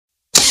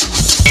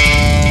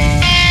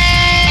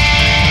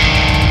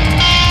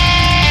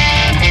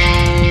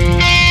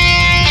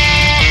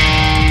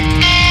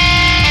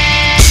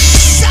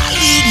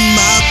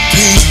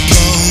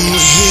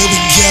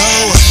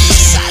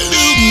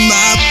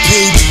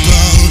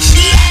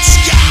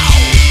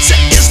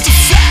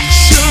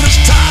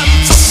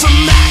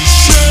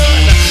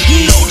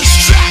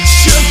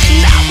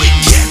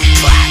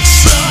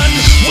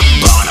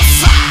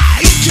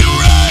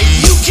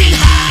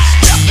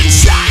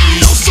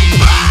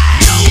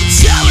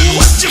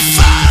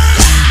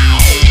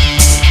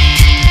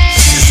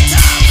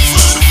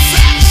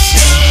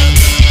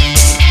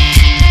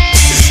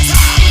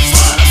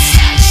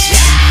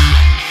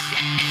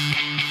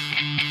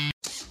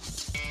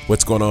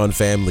What's going on,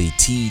 family?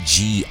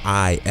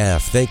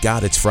 TGIF. Thank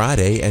God it's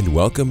Friday, and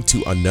welcome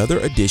to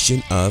another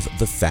edition of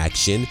The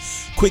Faction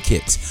Quick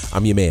Hits.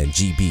 I'm your man,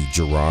 GB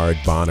Gerard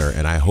Bonner,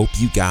 and I hope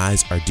you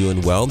guys are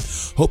doing well.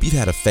 Hope you've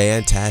had a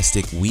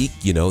fantastic week,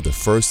 the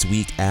first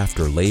week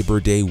after Labor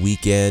Day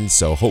weekend.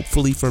 So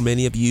hopefully for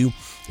many of you,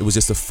 it was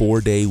just a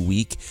 4-day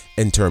week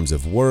in terms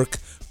of work.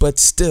 But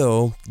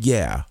still,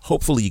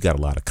 hopefully you got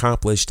a lot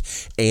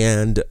accomplished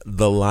and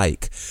the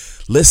like.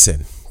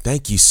 Listen,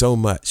 thank you so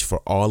much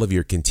for all of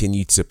your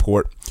continued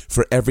support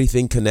for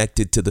everything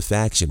connected to The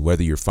Faction,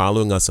 whether you're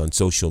following us on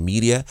social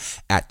media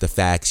at The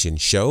Faction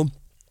Show,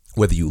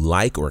 whether you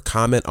like or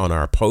comment on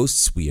our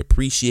posts, we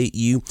appreciate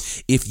you.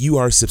 If you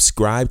are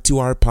subscribed to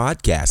our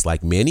podcast,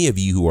 like many of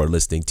you who are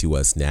listening to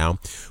us now,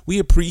 we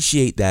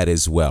appreciate that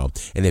as well.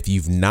 And if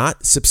you've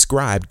not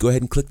subscribed, go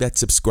ahead and click that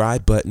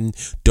subscribe button.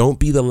 Don't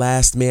be the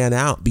last man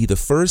out. Be the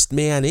first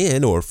man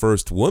in or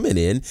first woman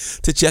in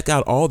to check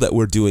out all that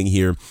we're doing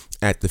here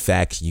at The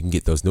Faction. You can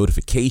get those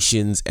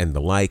notifications and the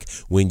like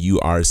when you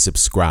are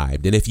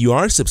subscribed. And if you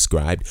are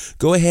subscribed,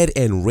 go ahead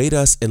and rate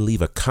us and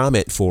leave a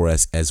comment for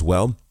us as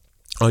well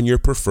on your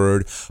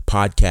preferred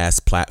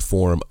podcast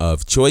platform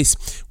of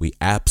choice. We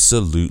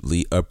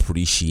absolutely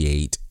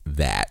appreciate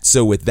that.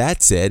 So with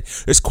that said,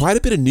 there's quite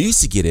a bit of news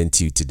to get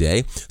into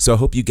today. So I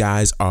hope you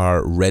guys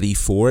are ready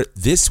for it.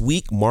 This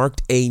week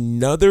marked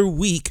another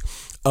week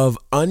of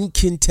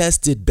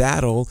uncontested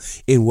battle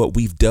in what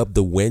we've dubbed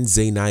the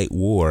Wednesday Night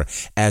War,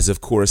 as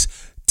of course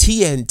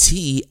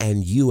TNT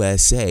and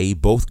USA,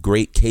 both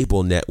great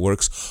cable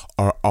networks,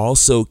 are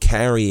also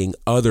carrying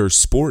other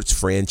sports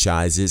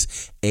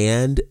franchises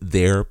and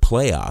their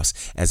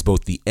playoffs, as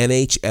both the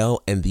NHL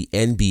and the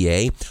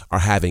NBA are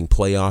having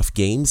playoff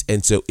games,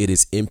 and so it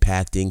is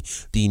impacting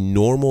the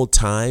normal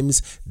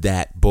times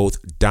that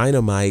both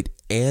Dynamite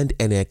and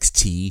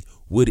NXT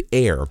would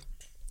air.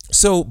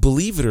 So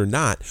believe it or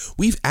not,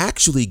 we've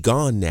actually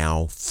gone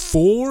now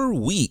 4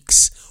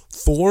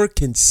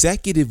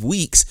 consecutive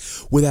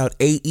weeks without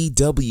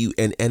AEW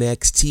and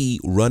NXT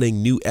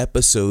running new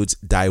episodes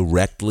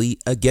directly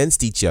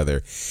against each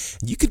other.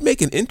 You could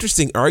make an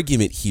interesting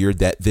argument here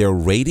that their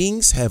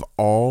ratings have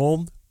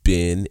all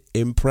been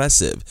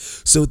impressive.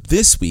 So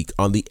this week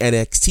on the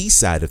NXT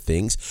side of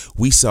things,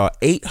 we saw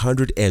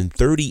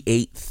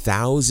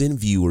 838,000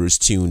 viewers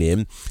tune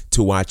in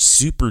to watch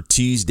Super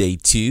Tuesday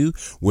 2,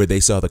 where they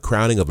saw the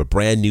crowning of a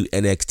brand new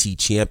NXT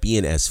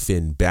champion as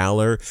Finn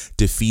Balor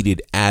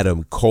defeated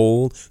Adam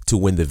Cole to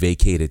win the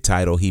vacated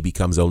title. He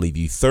becomes only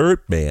the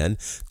third man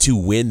to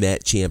win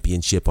that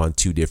championship on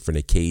 2 different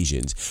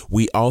occasions.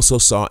 We also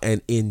saw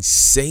an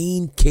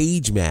insane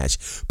cage match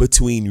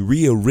between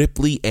Rhea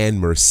Ripley and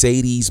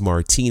Mercedes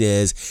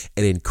Martinez,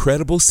 an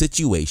incredible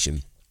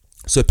situation.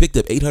 So it picked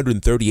up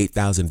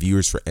 838,000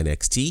 viewers for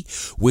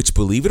NXT, which,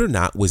 believe it or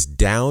not, was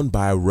down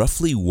by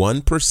roughly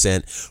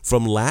 1%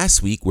 from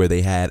last week, where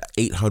they had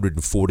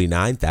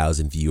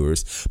 849,000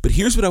 viewers. But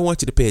here's what I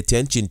want you to pay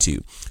attention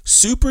to.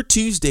 Super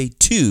Tuesday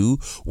 2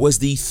 was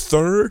the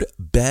 3rd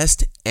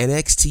best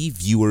NXT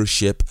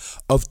viewership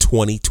of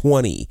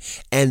 2020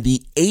 and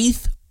the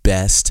 8th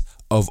best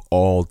of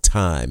all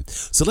time.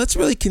 So let's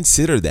really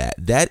consider that.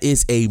 That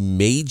is a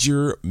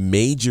major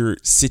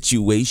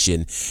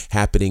situation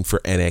happening for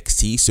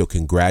NXT. So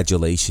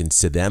congratulations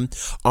to them.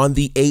 On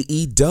the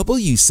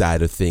AEW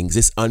side of things,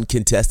 this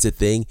uncontested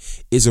thing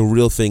is a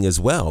real thing as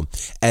well,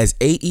 as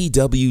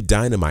AEW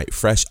Dynamite,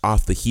 fresh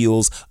off the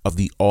heels of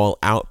the All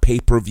Out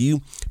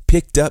pay-per-view,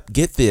 picked up,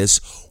 get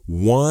this,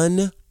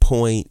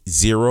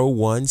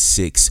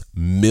 1.016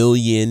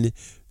 million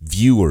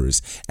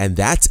viewers, and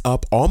that's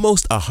up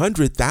almost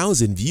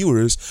 100,000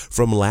 viewers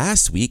from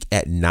last week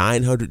at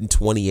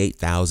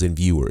 928,000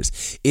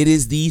 viewers. It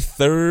is the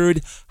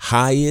 3rd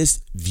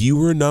highest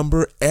viewer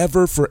number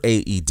ever for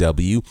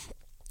AEW,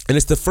 and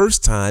it's the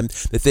first time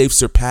that they've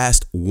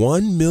surpassed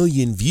 1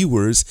 million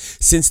viewers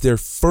since their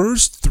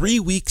first 3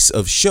 weeks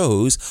of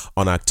shows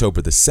on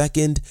October the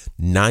 2nd,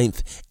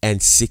 9th, and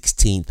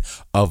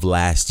 16th of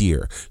last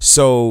year.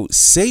 So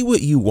say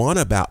what you want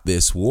about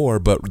this war,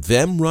 but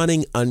them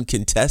running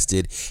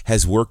uncontested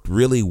has worked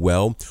really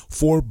well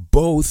for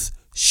both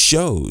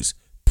shows.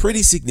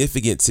 Pretty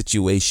significant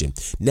situation.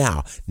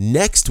 Now,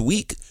 next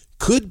week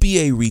could be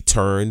a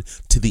return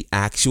to the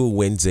actual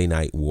Wednesday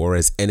Night War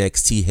as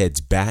NXT heads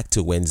back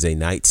to Wednesday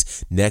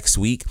nights next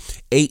week.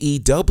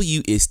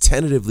 AEW is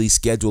tentatively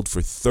scheduled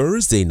for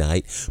Thursday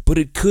night, but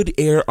it could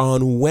air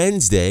on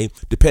Wednesday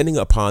depending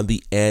upon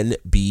the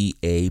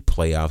NBA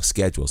playoff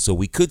schedule. So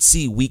we could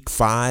see week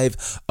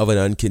 5 of an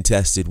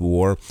uncontested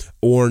war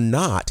or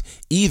not.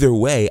 Either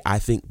way, I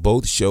think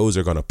both shows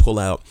are going to pull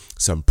out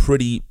some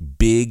pretty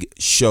big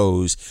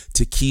shows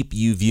to keep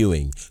you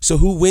viewing. So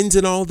who wins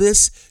in all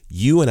this?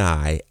 You and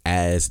I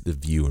as the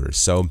viewers.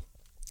 So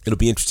it'll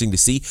be interesting to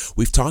see.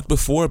 We've talked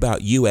before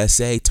about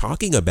USA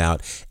talking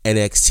about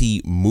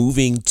NXT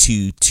moving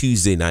to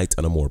Tuesday nights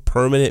on a more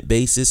permanent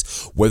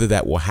basis. Whether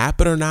that will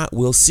happen or not,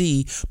 we'll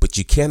see. But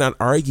you cannot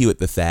argue at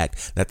the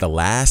fact that the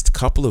last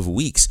couple of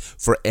weeks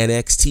for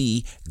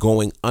NXT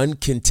going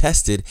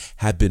uncontested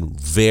have been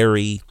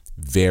very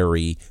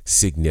very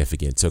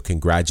significant. So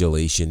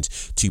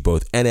congratulations to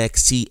both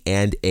NXT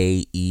and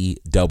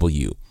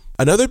AEW.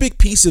 Another big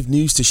piece of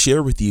news to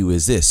share with you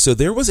is this. So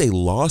there was a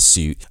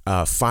lawsuit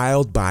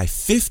filed by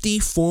 50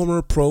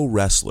 former pro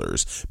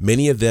wrestlers,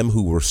 many of them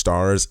who were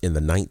stars in the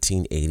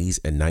 1980s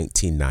and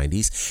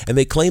 1990s, and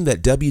they claim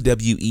that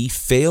WWE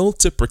failed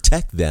to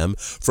protect them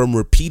from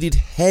repeated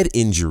head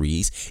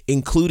injuries,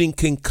 including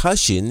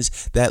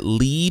concussions that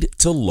lead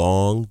to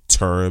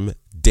long-term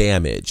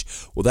damage.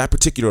 Well, that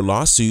particular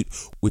lawsuit,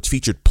 which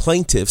featured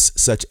plaintiffs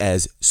such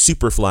as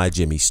Superfly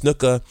Jimmy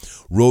Snuka,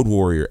 Road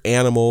Warrior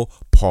Animal,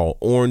 Paul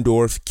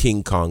Orndorff,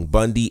 King Kong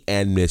Bundy,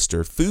 and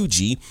Mr.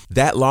 Fuji,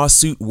 that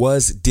lawsuit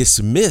was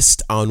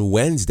dismissed on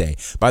Wednesday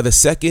by the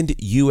Second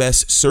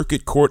U.S.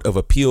 Circuit Court of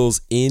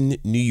Appeals in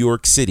New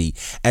York City,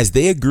 as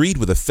they agreed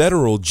with a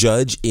federal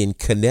judge in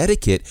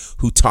Connecticut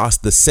who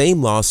tossed the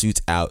same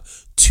lawsuits out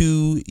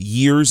 2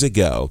 years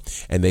ago.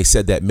 And they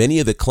said that many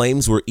of the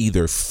claims were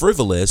either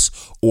frivolous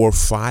or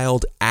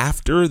filed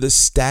after the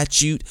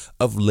statute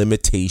of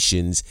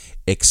limitations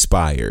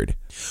expired.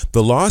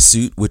 The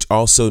lawsuit, which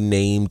also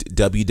named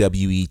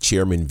WWE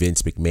Chairman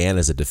Vince McMahon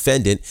as a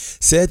defendant,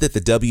 said that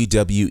the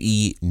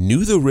WWE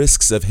knew the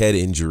risks of head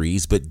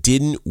injuries but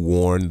didn't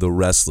warn the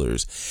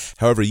wrestlers.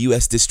 However,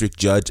 U.S. District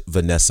Judge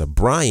Vanessa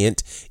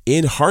Bryant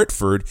in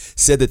Hartford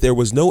said that there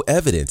was no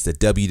evidence that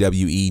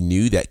WWE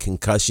knew that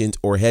concussions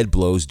or head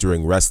blows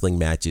during wrestling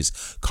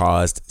matches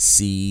caused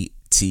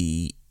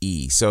CTE.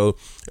 So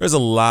there's a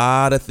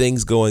lot of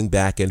things going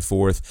back and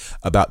forth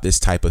about this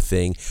type of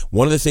thing.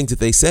 One of the things that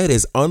they said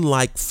is,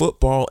 unlike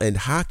football and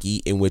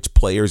hockey, in which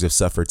players have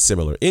suffered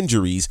similar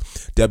injuries,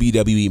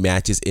 WWE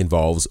matches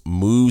involves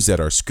moves that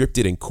are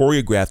scripted and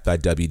choreographed by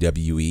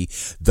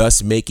WWE,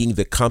 thus making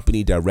the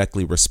company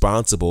directly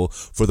responsible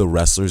for the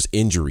wrestlers'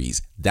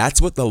 injuries.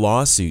 That's what the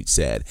lawsuit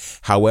said.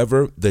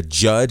 However, the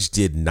judge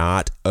did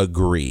not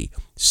agree.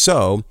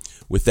 So,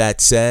 with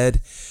that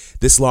said,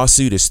 this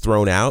lawsuit is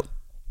thrown out.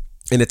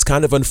 And it's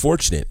kind of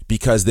unfortunate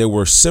because there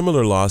were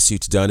similar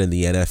lawsuits done in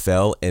the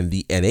NFL and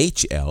the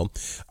NHL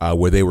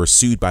where they were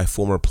sued by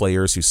former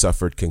players who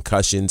suffered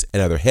concussions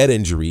and other head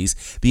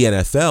injuries. The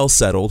NFL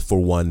settled for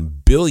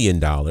 $1 billion,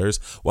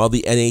 while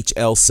the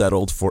NHL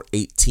settled for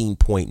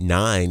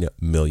 $18.9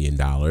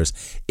 million.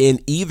 In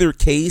either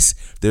case,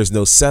 there's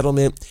no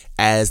settlement,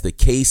 as the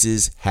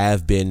cases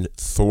have been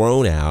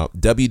thrown out.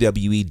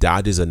 WWE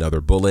dodges another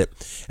bullet,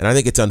 and I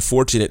think it's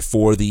unfortunate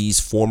for these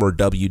former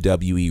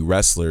WWE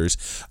wrestlers,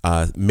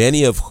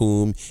 many of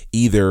whom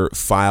either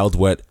filed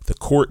what the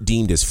court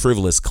deemed as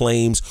frivolous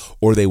claims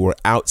or they were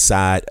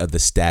outside of the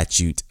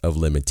statute of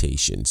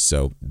limitations.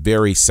 So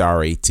very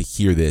sorry to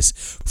hear this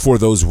for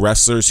those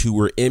wrestlers who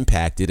were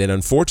impacted, and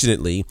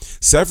unfortunately,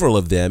 several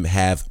of them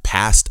have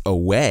passed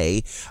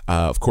away.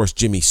 Of course,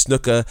 Jimmy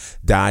Snuka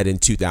died in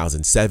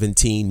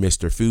 2017.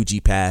 Mr. Fuji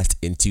passed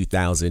in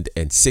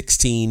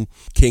 2016.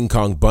 King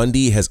Kong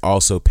Bundy has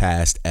also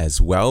passed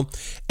as well.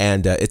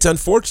 And it's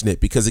unfortunate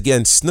because,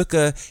 again,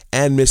 Snuka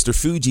and Mr.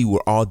 Fuji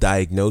were all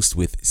diagnosed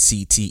with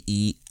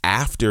CTE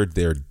after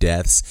their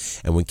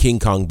deaths. And when King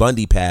Kong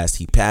Bundy passed,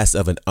 he passed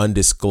of an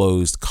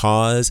undisclosed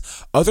cause.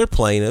 Other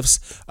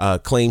plaintiffs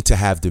claim to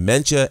have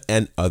dementia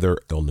and other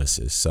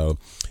illnesses. So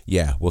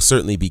yeah, we'll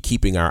certainly be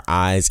keeping our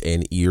eyes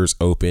and ears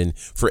open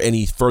for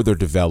any further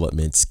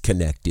developments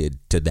connected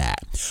to that.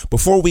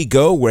 Before we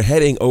go, we're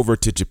heading over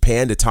to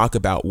Japan to talk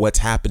about what's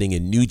happening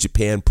in New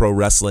Japan Pro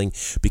Wrestling,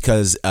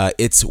 because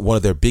it's one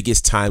of their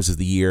biggest times of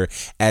the year,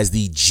 as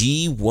the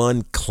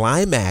G1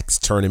 Climax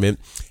tournament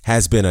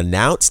has been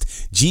announced.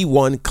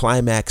 G1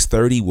 Climax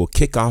 30 will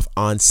kick off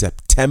on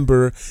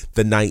September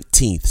the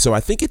 19th. So I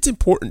think it's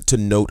important to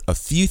note a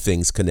few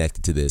things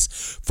connected to this.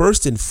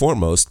 First and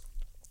foremost,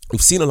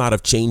 we've seen a lot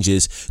of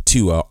changes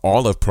to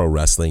all of pro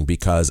wrestling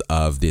because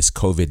of this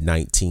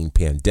COVID-19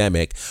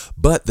 pandemic,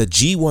 but the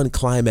G1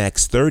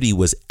 Climax 30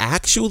 was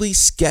actually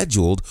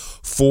scheduled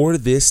for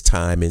this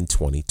time in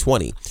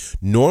 2020.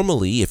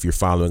 Normally, if you're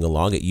following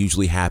along, it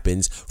usually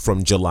happens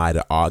from July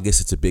to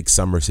August. It's a big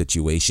summer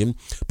situation,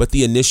 but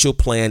the initial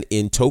plan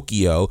in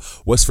Tokyo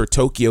was for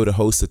Tokyo to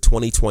host the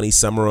 2020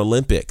 Summer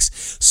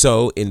Olympics.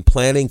 So in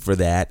planning for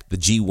that, the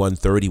G1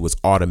 30 was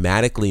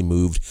automatically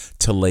moved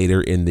to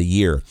later in the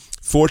year.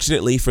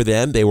 Fortunately for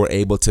them, they were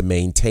able to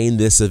maintain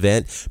this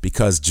event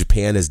because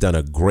Japan has done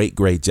a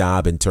great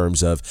job in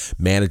terms of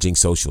managing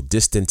social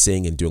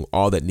distancing and doing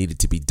all that needed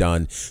to be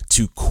done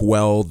to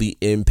quell the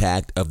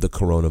impact of the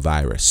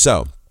coronavirus.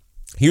 So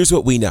here's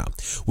what we know.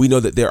 We know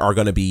that there are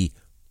going to be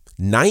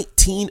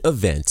 19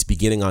 events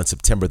beginning on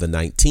September the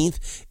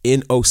 19th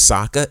in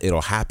Osaka.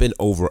 It'll happen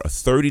over a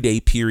 30-day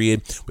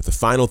period, with the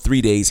final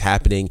 3 days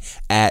happening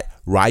at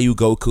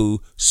Ryugoku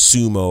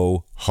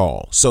Sumo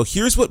Hall. So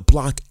here's what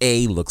Block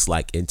A looks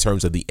like in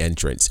terms of the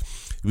entrance.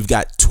 We've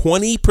got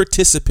 20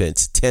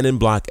 participants, 10 in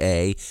Block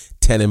A,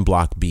 10 in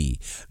Block B.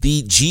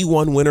 The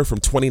G1 winner from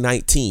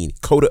 2019,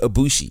 Kota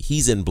Ibushi,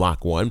 he's in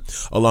Block 1,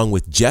 along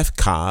with Jeff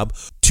Cobb,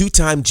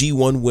 two-time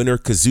G1 winner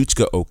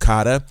Kazuchika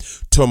Okada,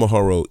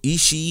 Tomohiro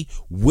Ishii,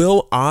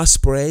 Will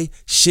Ospreay,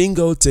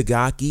 Shingo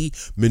Takagi,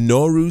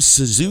 Minoru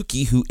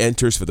Suzuki, who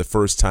enters for the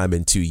first time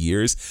in 2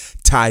 years,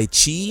 Tai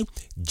Chi,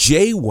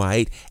 Jay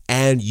White,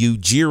 and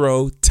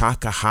Yujiro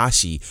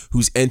Takahashi,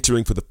 who's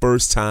entering for the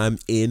first time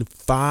in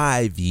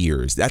 5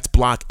 years. That's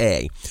Block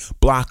A.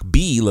 Block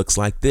B looks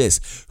like this.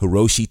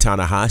 Hiroshi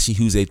Tanahashi,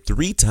 who's a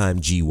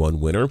 3-time G1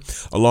 winner,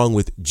 along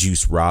with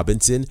Juice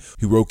Robinson,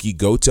 Hiroki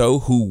Goto,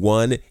 who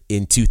won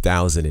in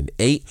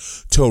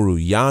 2008, Toru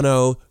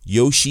Yano,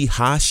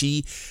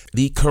 Yoshihashi,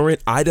 the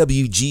current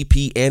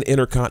IWGP and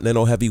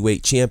Intercontinental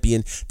Heavyweight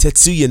Champion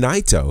Tetsuya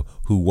Naito,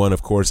 who won,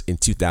 of course, in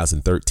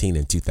 2013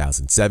 and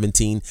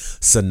 2017,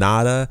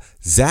 Sonata,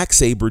 Zack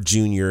Sabre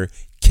Jr.,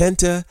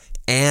 Kenta,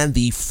 and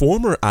the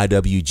former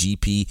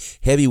IWGP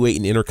Heavyweight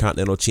and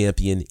Intercontinental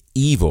Champion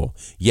Evil.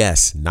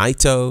 Yes,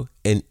 Naito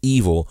and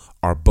Evil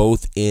are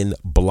both in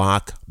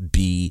Block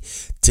B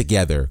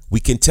together. We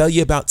can tell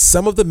you about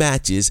some of the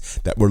matches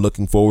that we're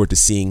looking forward to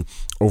seeing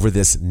over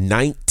this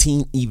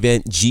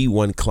 19-event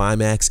G1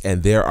 Climax,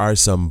 and there are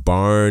some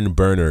barn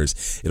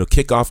burners. It'll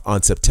kick off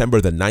on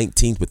September the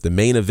 19th with the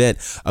main event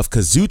of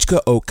Kazuchika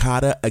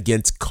Okada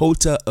against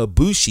Kota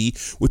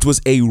Ibushi, which was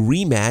a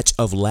rematch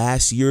of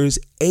last year's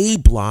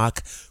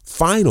A-Block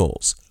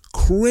Finals.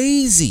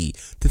 Crazy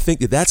to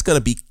think that that's going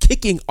to be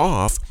kicking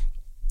off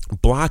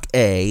Block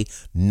A,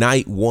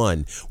 Night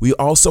 1. We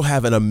also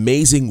have an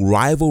amazing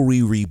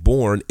rivalry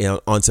reborn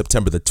on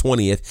September the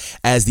 20th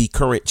as the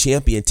current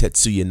champion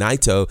Tetsuya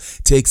Naito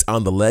takes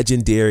on the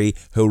legendary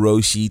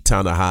Hiroshi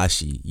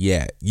Tanahashi.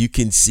 Yeah, you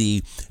can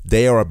see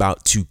they are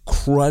about to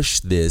crush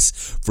this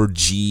for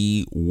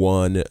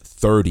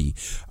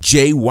G130.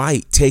 Jay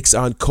White takes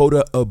on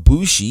Kota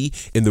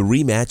Ibushi in the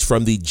rematch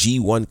from the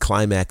G1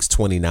 Climax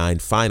 29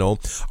 final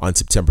on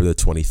September the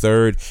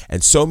 23rd,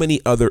 and so many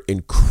other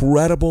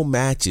incredible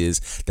matches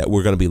that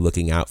we're going to be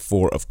looking out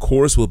for. Of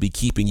course, we'll be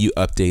keeping you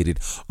updated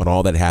on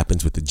all that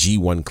happens with the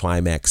G1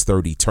 Climax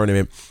 30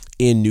 tournament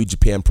in New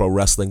Japan Pro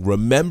Wrestling.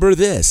 Remember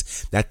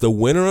this, that the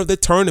winner of the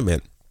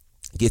tournament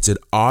gets an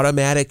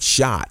automatic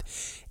shot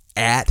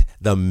at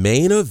the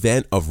main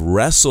event of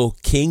Wrestle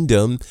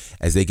Kingdom,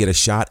 as they get a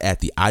shot at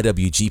the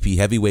IWGP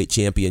Heavyweight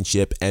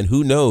Championship. And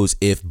who knows,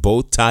 if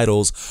both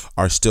titles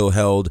are still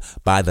held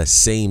by the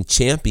same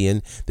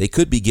champion, they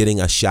could be getting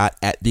a shot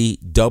at the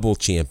double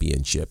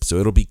championship. So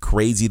it'll be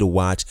crazy to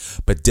watch,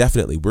 but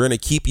definitely we're going to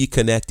keep you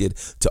connected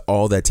to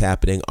all that's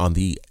happening on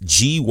the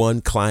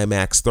G1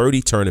 Climax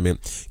 30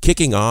 tournament,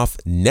 kicking off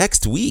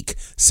next week,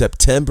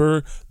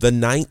 September the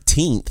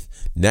 19th.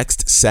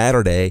 Next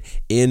Saturday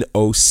in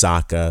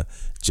Osaka,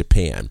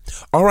 Japan.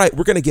 All right,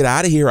 we're going to get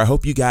out of here. I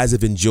hope you guys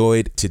have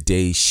enjoyed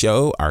today's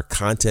show, our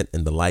content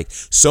and the like.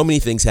 So many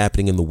things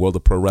happening in the world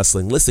of pro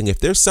wrestling. Listen, if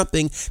there's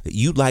something that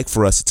you'd like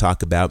for us to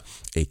talk about,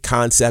 a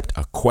concept,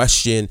 a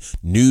question,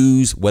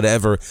 news,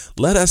 whatever,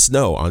 let us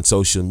know on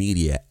social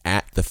media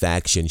at The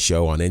Faction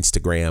Show on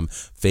Instagram,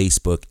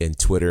 Facebook, and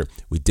Twitter.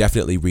 We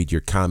definitely read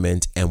your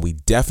comment, and we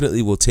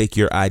definitely will take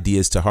your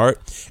ideas to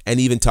heart and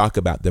even talk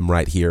about them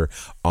right here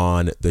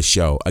on the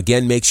show.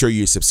 Again, make sure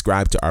you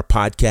subscribe to our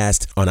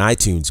podcast on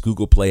iTunes,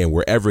 Google Play, and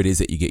wherever it is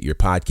that you get your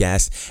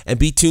podcast. And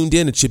be tuned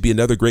in. It should be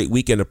another great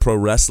weekend of pro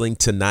wrestling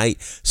tonight.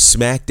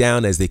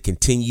 SmackDown, as they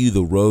continue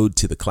the road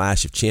to the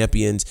Clash of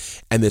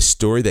Champions, and the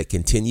story that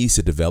continues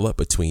to develop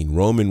between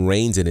Roman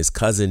Reigns and his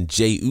cousin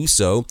Jey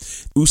Uso.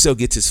 Uso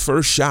gets his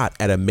first shot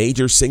at a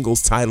major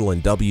singles title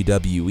in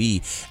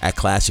WWE at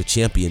Clash of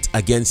Champions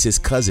against his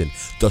cousin.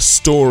 The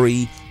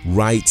story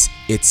writes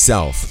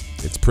itself.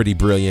 It's pretty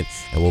brilliant,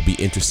 and we'll be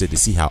interested to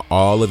see how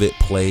all of it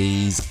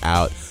plays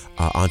out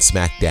on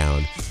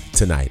SmackDown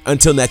tonight.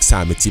 Until next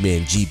time, it's your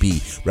man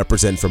GB,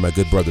 representing for my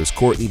good brothers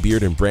Courtney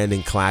Beard and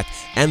Brandon Clack,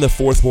 and the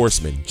fourth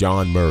horseman,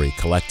 John Murray.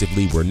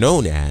 Collectively, we're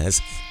known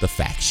as The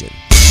Faction.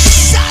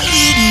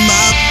 Salute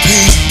my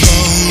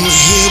people,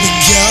 here we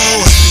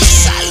go.